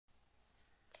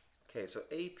Okay, so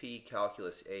AP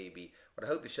Calculus AB. What I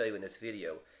hope to show you in this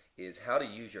video is how to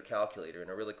use your calculator in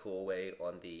a really cool way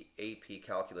on the AP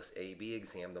Calculus AB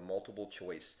exam, the multiple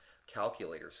choice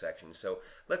calculator section. So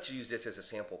let's use this as a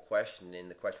sample question, and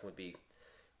the question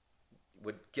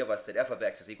would give us that f of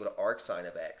x is equal to arc sine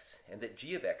of x, and that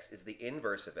g of x is the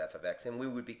inverse of f of x, and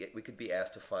we could be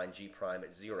asked to find g prime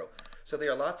at 0. So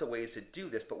there are lots of ways to do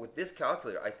this, but with this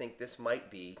calculator, I think this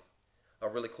might be a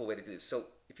really cool way to do this. So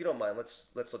if you don't mind, let's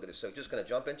look at this. So just going to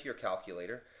jump into your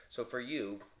calculator. So for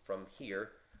you, from here,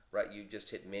 right, you just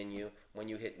hit menu. When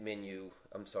you hit menu,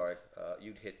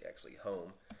 you'd hit actually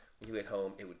home. When you hit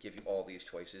home, it would give you all these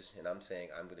choices, and I'm saying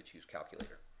I'm going to choose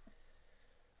calculator.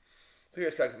 So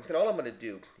here's calculator. And all I'm going to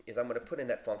do is I'm going to put in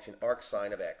that function arc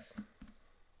sine of x.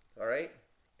 All right?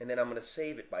 And then I'm going to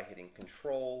save it by hitting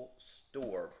Control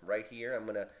Store right here. I'm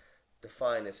going to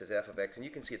define this as f of x, and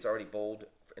you can see it's already bold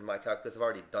in my calculus. I've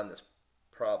already done this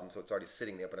problem, so it's already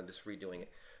sitting there, but I'm just redoing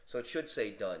it. So it should say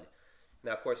done.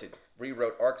 Now, of course, it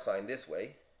rewrote arc sine this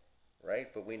way, right?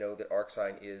 But we know that arc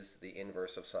sine is the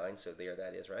inverse of sine, so there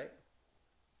that is, right?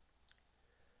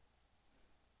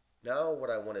 Now what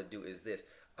I want to do is this.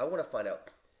 I want to find out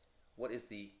what is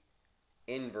the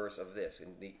inverse of this,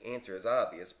 and the answer is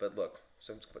obvious, but look,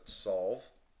 so I'm just going to put solve,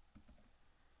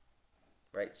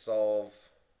 right? Solve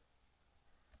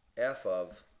f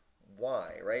of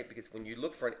y, right? Because when you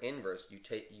look for an inverse, you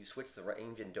switch the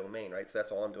range and domain, right? So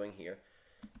that's all I'm doing here.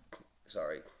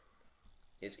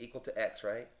 Is equal to x,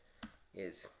 right?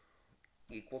 Is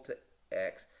equal to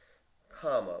x,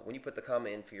 comma. When you put the comma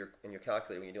in your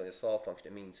calculator when you're doing the solve function,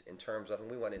 it means in terms of,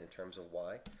 and we want it in terms of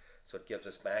y. So it gives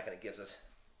us back, and it gives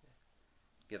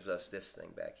us this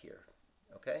thing back here.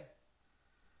 Okay?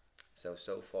 So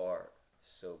far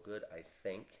so good, I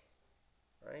think,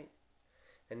 right?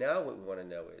 And now what we want to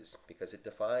know is, because it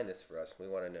defined this for us, we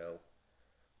want to know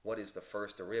what is the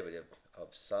first derivative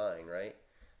of sine, right?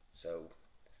 So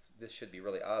this should be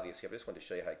really obvious here. I just wanted to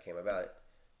show you how it came about it.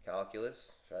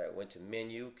 Calculus, so I went to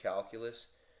menu, calculus,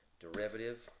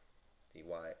 derivative,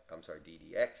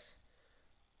 ddx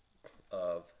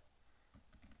of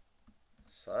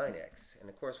sine x. And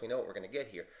of course we know what we're going to get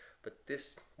here, but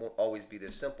this won't always be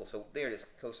this simple. So there it is,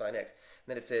 cosine x. And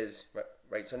then it says,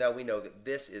 right, so now we know that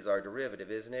this is our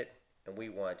derivative, isn't it? And we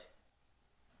want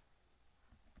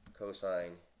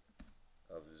cosine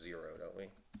of 0, don't we?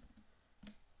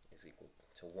 Is equal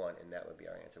to 1, and that would be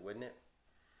our answer, wouldn't it?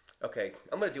 Okay,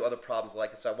 I'm going to do other problems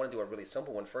like this. So I want to do a really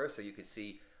simple one first so you can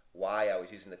see why I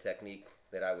was using the technique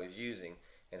that I was using,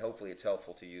 and hopefully it's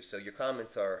helpful to you. So your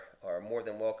comments are more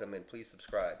than welcome, and please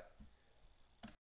subscribe.